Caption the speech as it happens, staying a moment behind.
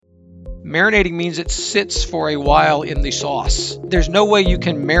Marinating means it sits for a while in the sauce. There's no way you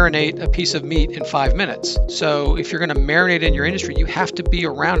can marinate a piece of meat in 5 minutes. So if you're going to marinate in your industry, you have to be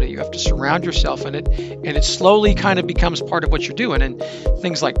around it. You have to surround yourself in it. And it slowly kind of becomes part of what you're doing. And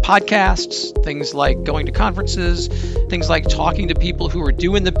things like podcasts, things like going to conferences, things like talking to people who are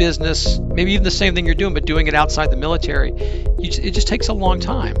doing the business, maybe even the same thing you're doing, but doing it outside the military. It just takes a long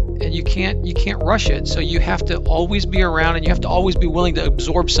time, and you can't rush it. So you have to always be around, and you have to always be willing to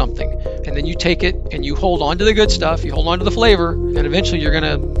absorb something. And then you take it and you hold on to the good stuff, you hold on to the flavor, and eventually you're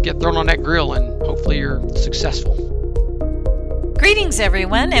going to get thrown on that grill and hopefully you're successful. Greetings,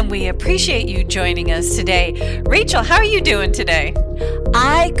 everyone, and we appreciate you joining us today. Rachel, how are you doing today?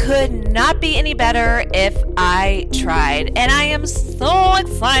 I could not be any better if I tried. And I am so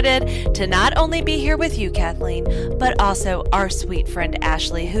excited to not only be here with you, Kathleen, but also our sweet friend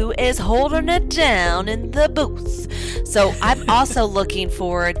Ashley, who is holding it down in the booth. So I'm also looking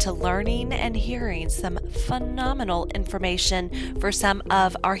forward to learning and hearing some phenomenal information for some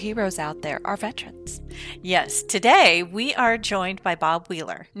of our heroes out there, our veterans. Yes, today we are joined by Bob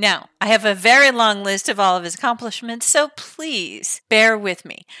Wheeler. Now, I have a very long list of all of his accomplishments, so please bear with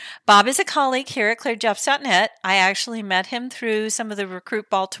me. Bob is a colleague here at clearedjobs.net. I actually met him through some of the Recruit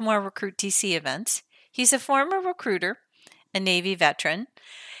Baltimore, Recruit DC events. He's a former recruiter, a Navy veteran.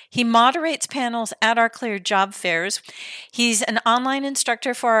 He moderates panels at our cleared job fairs. He's an online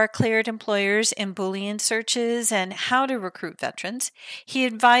instructor for our cleared employers in Boolean searches and how to recruit veterans. He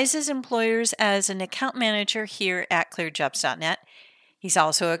advises employers as an account manager here at clearedjobs.net. He's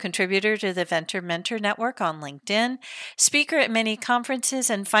also a contributor to the Venture Mentor Network on LinkedIn, speaker at many conferences,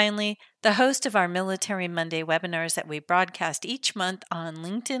 and finally, the host of our Military Monday webinars that we broadcast each month on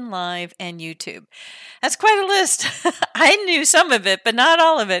LinkedIn Live and YouTube. That's quite a list. I knew some of it, but not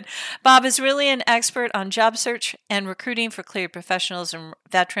all of it. Bob is really an expert on job search and recruiting for cleared professionals and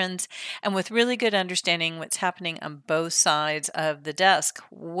veterans, and with really good understanding what's happening on both sides of the desk.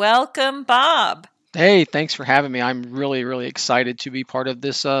 Welcome, Bob. Hey, thanks for having me. I'm really, really excited to be part of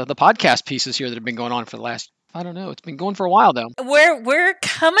this, the podcast pieces here that have been going on for the last, I don't know, it's been going for a while though. We're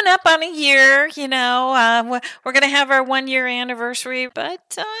coming up on a year, we're going to have our 1 year anniversary, but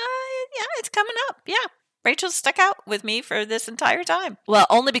yeah, it's coming up. Yeah. Rachel stuck out with me for this entire time. Well,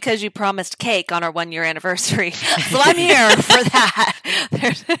 only because you promised cake on our 1 year anniversary. So I'm here for that.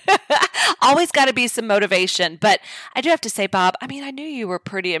 There's always got to be some motivation. But I do have to say, Bob, I knew you were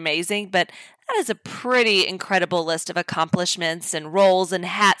pretty amazing, but that is a pretty incredible list of accomplishments and roles and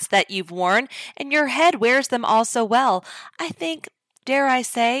hats that you've worn, and your head wears them all so well. I think, dare I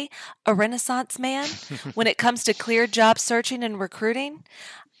say, a Renaissance man when it comes to cleared job searching and recruiting.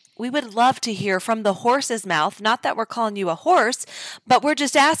 We would love to hear from the horse's mouth, not that we're calling you a horse, but we're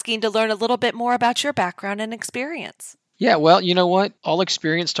just asking to learn a little bit more about your background and experience. Yeah, well, you know what? All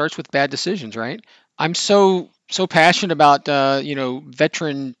experience starts with bad decisions, right? I'm so passionate about,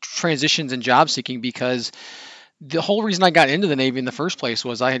 veteran transitions and job seeking because the whole reason I got into the Navy in the first place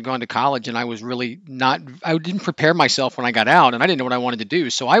was I had gone to college and I was really I didn't prepare myself when I got out and I didn't know what I wanted to do.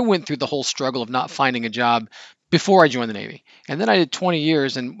 So I went through the whole struggle of not finding a job before I joined the Navy. And then I did 20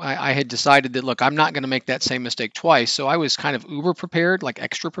 years and I had decided that, look, I'm not going to make that same mistake twice. So I was kind of uber prepared, like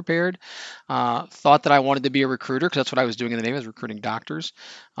extra prepared, thought that I wanted to be a recruiter because that's what I was doing in the Navy. I was recruiting doctors.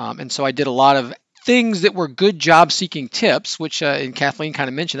 And so I did a lot of things that were good job seeking tips, which and Kathleen kind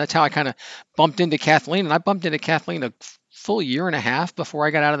of mentioned. That's how I kind of bumped into Kathleen. And I bumped into Kathleen a full year and a half before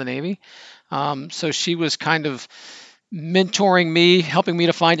I got out of the Navy. So she was kind of mentoring me, helping me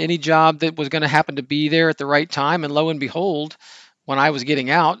to find any job that was going to happen to be there at the right time. And lo and behold, when I was getting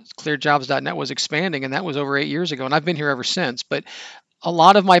out, clearedjobs.net was expanding, and that was over 8 years ago. And I've been here ever since. But a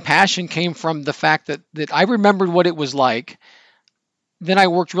lot of my passion came from the fact that I remembered what it was like. Then I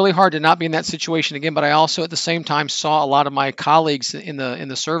worked really hard to not be in that situation again, but I also at the same time saw a lot of my colleagues in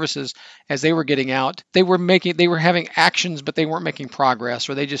the services as they were getting out. They were having actions, but they weren't making progress,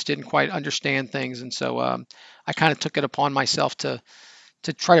 or they just didn't quite understand things. And so I kind of took it upon myself to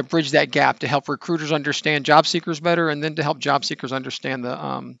try to bridge that gap, to help recruiters understand job seekers better, and then to help job seekers understand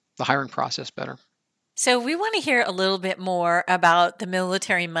the hiring process better. So we want to hear a little bit more about the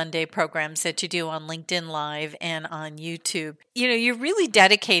Military Monday programs that you do on LinkedIn Live and on YouTube. You're really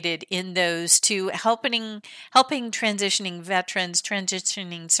dedicated in those to helping transitioning veterans,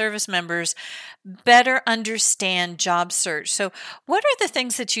 transitioning service members better understand job search. So what are the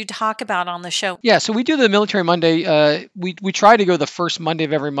things that you talk about on the show? Yeah, so we do the Military Monday. We try to go the first Monday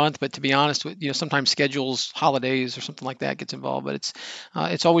of every month, but to be honest, sometimes schedules, holidays, or something like that gets involved. But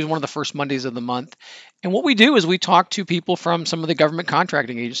it's always one of the first Mondays of the month. And what we do is we talk to people from some of the government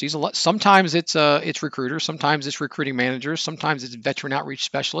contracting agencies. Sometimes it's recruiters, sometimes it's recruiting managers, sometimes it's veteran outreach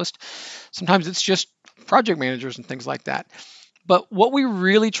specialists, sometimes it's just project managers and things like that. But what we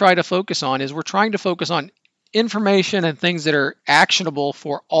really try to focus on is we're trying to focus on information and things that are actionable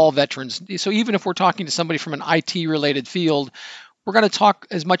for all veterans. So even if we're talking to somebody from an IT related field, we're going to talk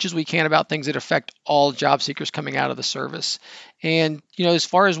as much as we can about things that affect all job seekers coming out of the service. And as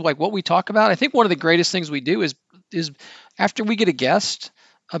far as like what we talk about, I think one of the greatest things we do is after we get a guest,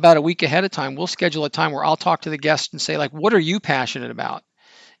 about a week ahead of time, we'll schedule a time where I'll talk to the guest and say, like, what are you passionate about?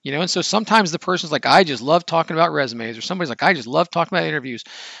 And so sometimes the person's like, I just love talking about resumes, or somebody's like, I just love talking about interviews.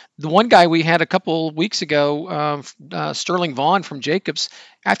 The one guy we had a couple weeks ago, Sterling Vaughn from Jacobs,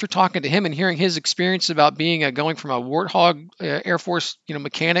 after talking to him and hearing his experience about going from a Warthog Air Force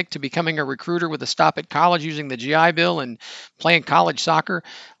mechanic to becoming a recruiter with a stop at college using the GI Bill and playing college soccer,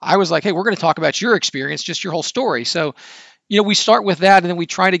 I was like, hey, we're going to talk about your experience, just your whole story. So we start with that, and then we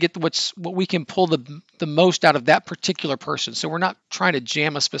try to get what we can pull the most out of that particular person. So we're not trying to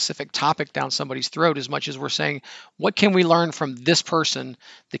jam a specific topic down somebody's throat as much as we're saying, what can we learn from this person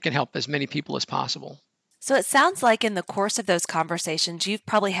that can help as many people as possible? So it sounds like in the course of those conversations, you've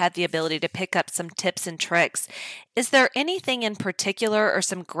probably had the ability to pick up some tips and tricks. Is there anything in particular or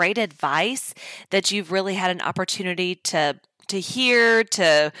some great advice that you've really had an opportunity to hear,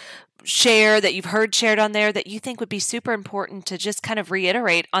 to share, that you've heard shared on there that you think would be super important to just kind of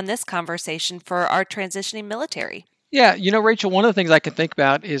reiterate on this conversation for our transitioning military? Yeah, Rachel, one of the things I can think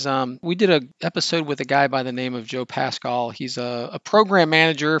about is we did an episode with a guy by the name of Joe Pascal. He's a program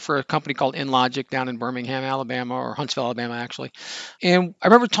manager for a company called InLogic down in Birmingham, Alabama, or Huntsville, Alabama, actually. And I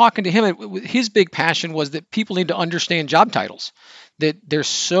remember talking to him, and his big passion was that people need to understand job titles. That there's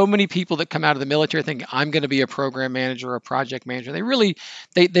so many people that come out of the military thinking, I'm going to be a program manager or a project manager.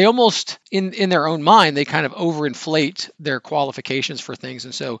 They almost, in their own mind, they kind of overinflate their qualifications for things.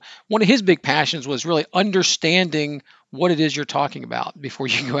 And so one of his big passions was really understanding what it is you're talking about before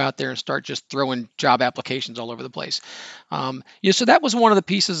you go out there and start just throwing job applications all over the place. So that was one of the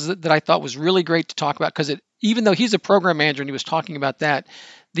pieces that I thought was really great to talk about, because even though he's a program manager and he was talking about that,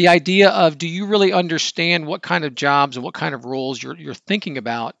 the idea of, do you really understand what kind of jobs and what kind of roles you're thinking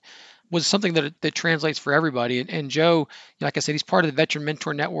about, was something that translates for everybody. And Joe, like I said, he's part of the Veteran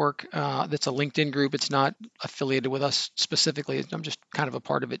Mentor Network. That's a LinkedIn group. It's not affiliated with us specifically. I'm just kind of a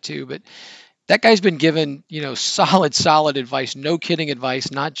part of it too. But that guy's been given, solid advice, no kidding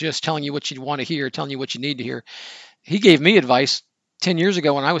advice, not just telling you what you want to hear, telling you what you need to hear. He gave me advice 10 years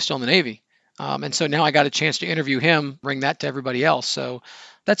ago when I was still in the Navy. And so now I got a chance to interview him, bring that to everybody else. So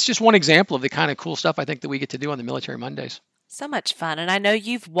that's just one example of the kind of cool stuff I think that we get to do on the Military Mondays. So much fun. And I know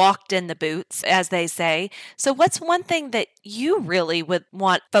you've walked in the boots, as they say. So what's one thing that you really would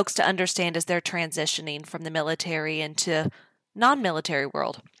want folks to understand as they're transitioning from the military into non-military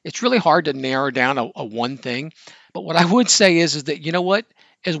world? It's really hard to narrow down a one thing. But what I would say is that, what,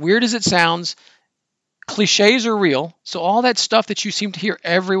 as weird as it sounds, cliches are real. So all that stuff that you seem to hear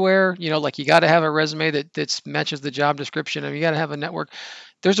everywhere, like you got to have a resume that matches the job description, and you got to have a network.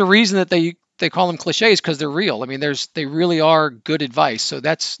 There's a reason that they call them cliches, because they're real. I mean, they really are good advice. So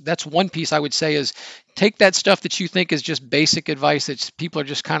that's one piece I would say is take that stuff that you think is just basic advice that people are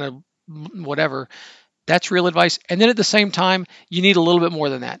just kind of whatever. That's real advice. And then at the same time, you need a little bit more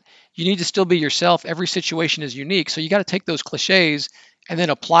than that. You need to still be yourself. Every situation is unique. So you got to take those cliches and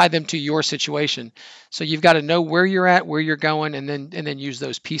then apply them to your situation. So you've got to know where you're at, where you're going, and then use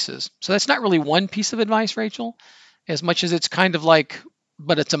those pieces. So that's not really one piece of advice, Rachel, as much as it's kind of like,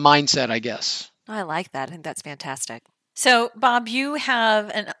 but it's a mindset, I guess. I like that. I think that's fantastic. So, Bob, you have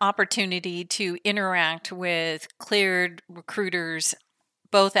an opportunity to interact with cleared recruiters,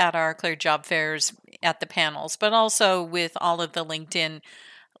 both at our cleared job fairs at the panels, but also with all of the LinkedIn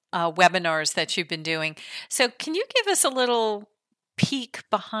webinars that you've been doing. So can you give us a little peek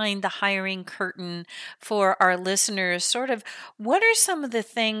behind the hiring curtain for our listeners? Sort of, what are some of the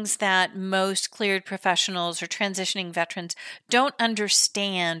things that most cleared professionals or transitioning veterans don't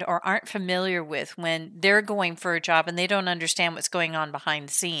understand or aren't familiar with when they're going for a job and they don't understand what's going on behind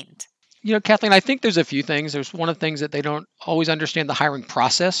the scenes? Kathleen, I think there's a few things. There's one of the things that they don't always understand the hiring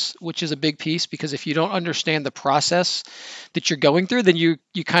process, which is a big piece, because if you don't understand the process that you're going through, then you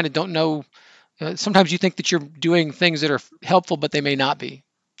kind of don't know. Sometimes you think that you're doing things that are helpful, but they may not be,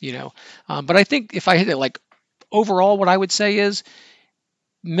 But I think if I hit it, like overall, what I would say is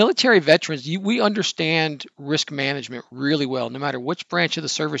military veterans, we understand risk management really well. No matter which branch of the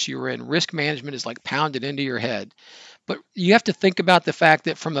service you're in, risk management is like pounded into your head. But you have to think about the fact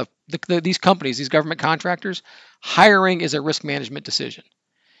that from these companies, these government contractors, hiring is a risk management decision.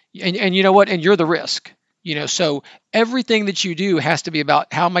 And you know what? And you're the risk. So everything that you do has to be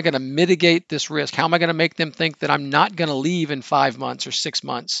about, how am I going to mitigate this risk? How am I going to make them think that I'm not going to leave in 5 months or 6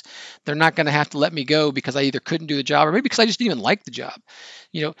 months? They're not going to have to let me go because I either couldn't do the job or maybe because I just didn't even like the job.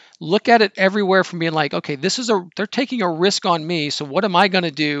 Look at it everywhere from being like, okay, they're taking a risk on me. So what am I going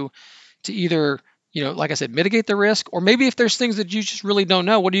to do to either, like I said, mitigate the risk, or maybe if there's things that you just really don't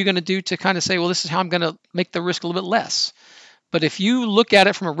know, what are you going to do to kind of say, well, this is how I'm going to make the risk a little bit less? But if you look at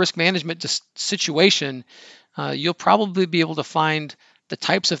it from a risk management situation, you'll probably be able to find the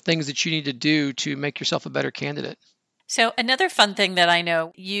types of things that you need to do to make yourself a better candidate. So another fun thing that I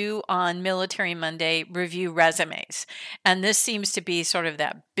know, you on Military Monday review resumes. And this seems to be sort of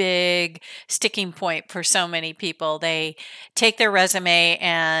that big sticking point for so many people. They take their resume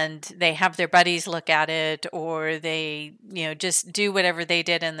and they have their buddies look at it, or they, just do whatever they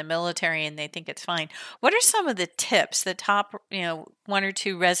did in the military and they think it's fine. What are some of the tips, the top, one or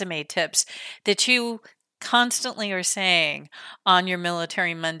two resume tips that you constantly are saying on your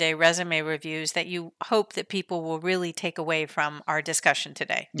Military Monday resume reviews that you hope that people will really take away from our discussion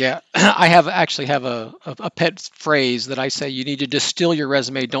today? Yeah, I actually have a pet phrase that I say: you need to distill your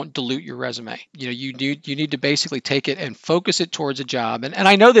resume, don't dilute your resume. You need to basically take it and focus it towards a job. And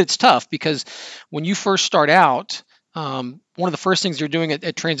I know that it's tough because when you first start out, one of the first things you're doing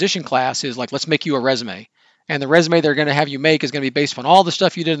at transition class is like, let's make you a resume. And the resume they're going to have you make is going to be based on all the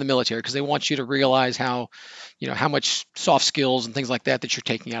stuff you did in the military, because they want you to realize how much soft skills and things like that you're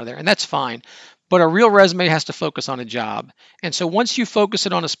taking out of there. And that's fine. But a real resume has to focus on a job. And so once you focus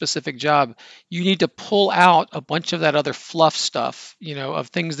it on a specific job, you need to pull out a bunch of that other fluff stuff, of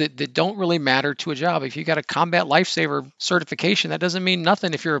things that don't really matter to a job. If you got a combat lifesaver certification, that doesn't mean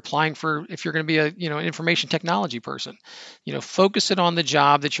nothing if you're applying if you're going to be an information technology person. Focus it on the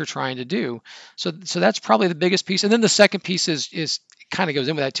job that you're trying to do. So that's probably the biggest piece. And then the second piece is kind of goes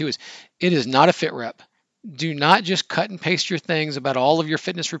in with that too, is it is not a fit rep. Do not just cut and paste your things about all of your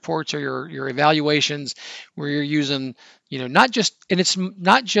fitness reports or your evaluations where you're using, it's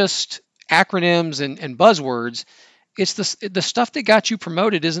not just acronyms and buzzwords. It's the stuff that got you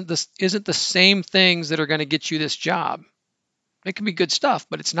promoted isn't the same things that are going to get you this job. It can be good stuff,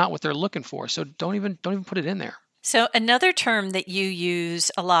 but it's not what they're looking for. So don't even put it in there. So another term that you use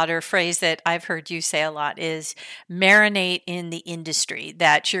a lot, or phrase that I've heard you say a lot, is marinate in the industry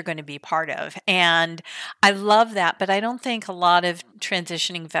that you're going to be part of. And I love that, but I don't think a lot of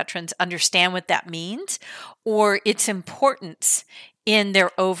transitioning veterans understand what that means or its importance in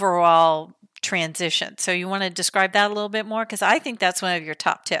their overall transition. So you want to describe that a little bit more? Because I think that's one of your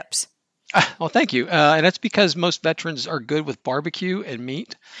top tips. Well, thank you. And that's because most veterans are good with barbecue and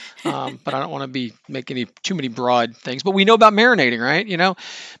meat. But I don't want to make too many broad things. But we know about marinating, right?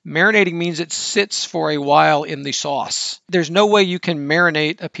 Marinating means it sits for a while in the sauce. There's no way you can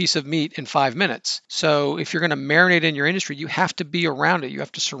marinate a piece of meat in 5 minutes. So if you're going to marinate in your industry, you have to be around it. You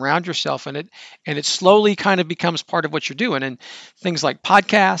have to surround yourself in it. And it slowly kind of becomes part of what you're doing. And things like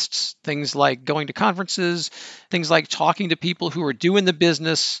podcasts, things like going to conferences, things like talking to people who are doing the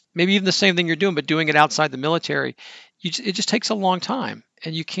business, maybe even the same thing you're doing, but doing it outside the military, it just takes a long time,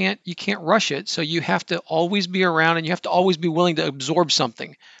 and you can't rush it. So you have to always be around, and you have to always be willing to absorb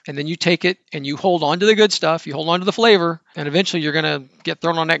something. And then you take it and you hold on to the good stuff, you hold on to the flavor, and eventually you're going to get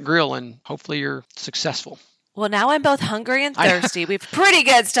thrown on that grill, and hopefully you're successful. Well, now I'm both hungry and thirsty. We have pretty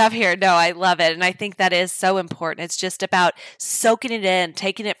good stuff here. No, I love it. And I think that is so important. It's just about soaking it in,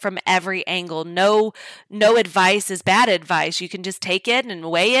 taking it from every angle. No advice is bad advice. You can just take it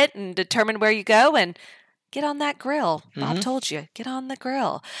and weigh it and determine where you go and get on that grill. Bob told you, get on the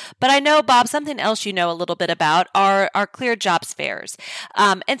grill. But I know, Bob, something else you know a little bit about are clear jobs fairs.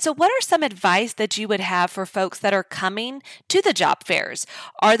 And so what are some advice that you would have for folks that are coming to the job fairs?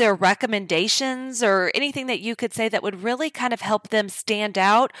 Are there recommendations or anything that you could say that would really kind of help them stand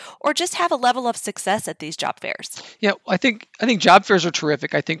out or just have a level of success at these job fairs? Yeah, I think job fairs are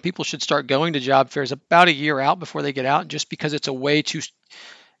terrific. I think people should start going to job fairs about a year out before they get out, just because it's a way to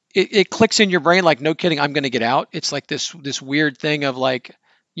it clicks in your brain like, no kidding, I'm going to get out. It's like this weird thing of like,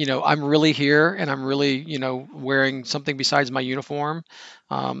 I'm really here and I'm really, wearing something besides my uniform.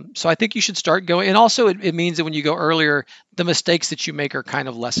 So I think you should start going. And also it means that when you go earlier, the mistakes that you make are kind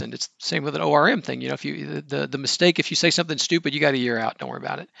of lessened. It's the same with an ORM thing. If the mistake, if you say something stupid, you got a year out, don't worry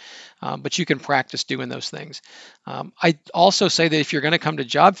about it. But you can practice doing those things. I also say that if you're going to come to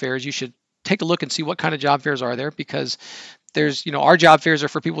job fairs, you should take a look and see what kind of job fairs are there, because there's, our job fairs are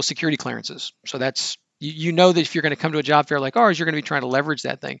for people with security clearances. So that's You know that if you're going to come to a job fair like ours, you're going to be trying to leverage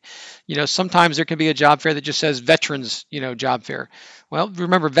that thing. Sometimes there can be a job fair that just says veterans, job fair. Well,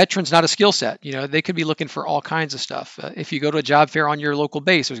 remember, veterans not a skill set. They could be looking for all kinds of stuff. If you go to a job fair on your local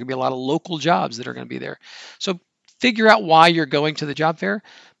base, there's going to be a lot of local jobs that are going to be there. So figure out why you're going to the job fair.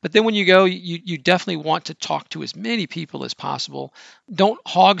 But then when you go, you definitely want to talk to as many people as possible. Don't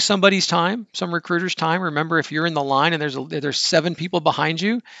hog somebody's time, some recruiter's time. Remember, if you're in the line and there's 7 people behind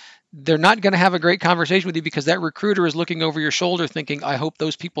you, they're not going to have a great conversation with you because that recruiter is looking over your shoulder thinking, I hope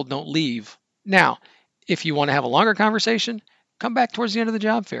those people don't leave. Now, if you want to have a longer conversation, come back towards the end of the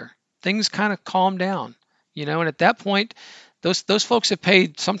job fair. Things kind of calm down, and at that point, those folks have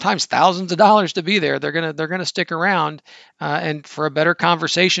paid sometimes thousands of dollars to be there. They're gonna stick around, and for a better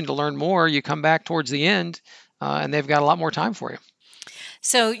conversation to learn more, you come back towards the end, and they've got a lot more time for you.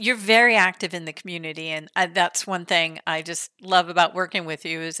 So you're very active in the community, and that's one thing I just love about working with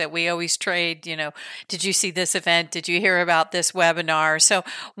you is that we always trade, did you see this event? Did you hear about this webinar? So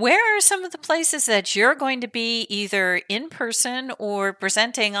where are some of the places that you're going to be either in person or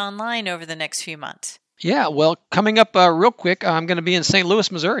presenting online over the next few months? Yeah, well, coming up real quick, I'm going to be in St.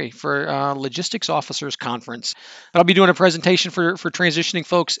 Louis, Missouri for Logistics Officers Conference. I'll be doing a presentation for transitioning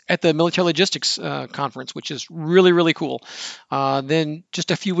folks at the Military Logistics Conference, which is really, really cool. Then just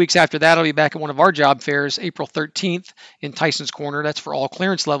a few weeks after that, I'll be back at one of our job fairs, April 13th in Tyson's Corner. That's for all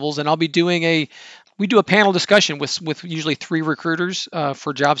clearance levels. And I'll be doing we do a panel discussion with usually 3 recruiters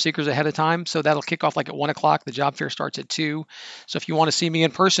for job seekers ahead of time. So that'll kick off like at 1 o'clock. The job fair starts at 2. So if you want to see me in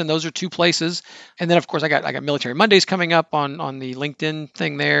person, those are 2 places. And then of course I got Military Mondays coming up on the LinkedIn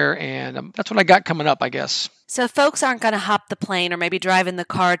thing there, and that's what I got coming up, I guess. So folks aren't going to hop the plane or maybe drive in the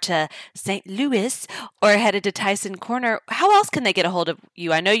car to St. Louis or headed to Tyson Corner. How else can they get a hold of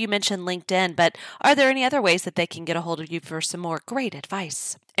you? I know you mentioned LinkedIn, but are there any other ways that they can get a hold of you for some more great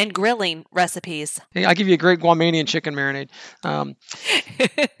advice and grilling recipes? Hey, I'll give you a great Guamanian chicken marinade.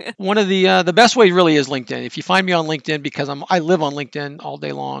 One of the best way really is LinkedIn. If you find me on LinkedIn, because I live on LinkedIn all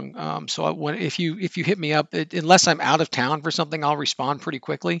day long. If you hit me up, unless I'm out of town for something, I'll respond pretty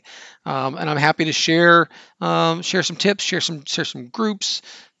quickly. And I'm happy to share some tips, share some groups,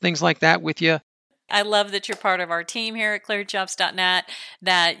 things like that with you. I love that you're part of our team here at clearedjobs.net,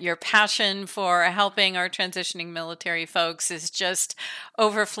 that your passion for helping our transitioning military folks is just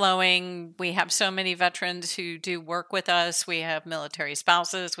overflowing. We have so many veterans who do work with us. We have military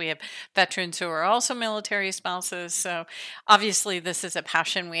spouses. We have veterans who are also military spouses. So obviously this is a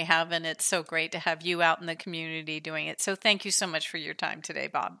passion we have, and it's so great to have you out in the community doing it. So thank you so much for your time today,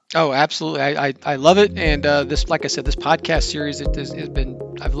 Bob. Oh, absolutely. I love it. And this, like I said, this podcast series, has been,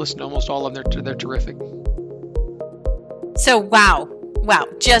 I've listened to almost all of them. They're terrific. So, wow,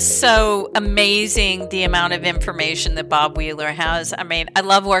 just so amazing the amount of information that Bob Wheeler has. I mean, I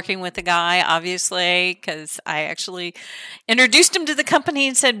love working with the guy, obviously, because I actually introduced him to the company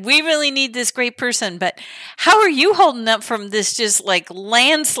and said, we really need this great person. But how are you holding up from this just like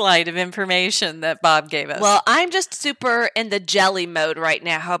landslide of information that Bob gave us? Well, I'm just super in the jelly mode right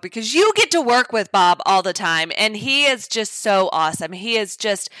now because you get to work with Bob all the time, and he is just so awesome. He is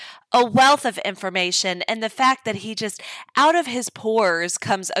just a wealth of information, and the fact that he just, out of his pores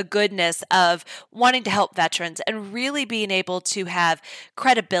comes a goodness of wanting to help veterans and really being able to have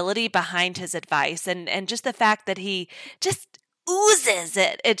credibility behind his advice, and just the fact that he just oozes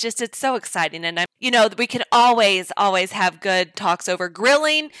it. It's so exciting. And we can always have good talks over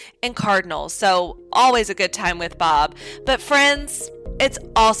grilling and Cardinals. So always a good time with Bob. But friends, it's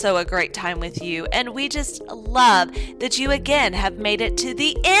also a great time with you, and we just love that you again have made it to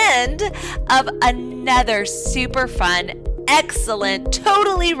the end of another super fun, excellent,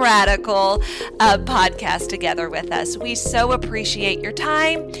 totally radical podcast together with us. We so appreciate your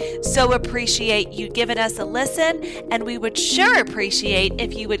time, so appreciate you giving us a listen, and we would sure appreciate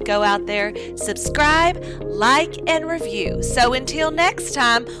if you would go out there, subscribe, like, and review. So until next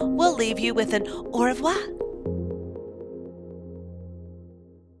time, we'll leave you with an au revoir.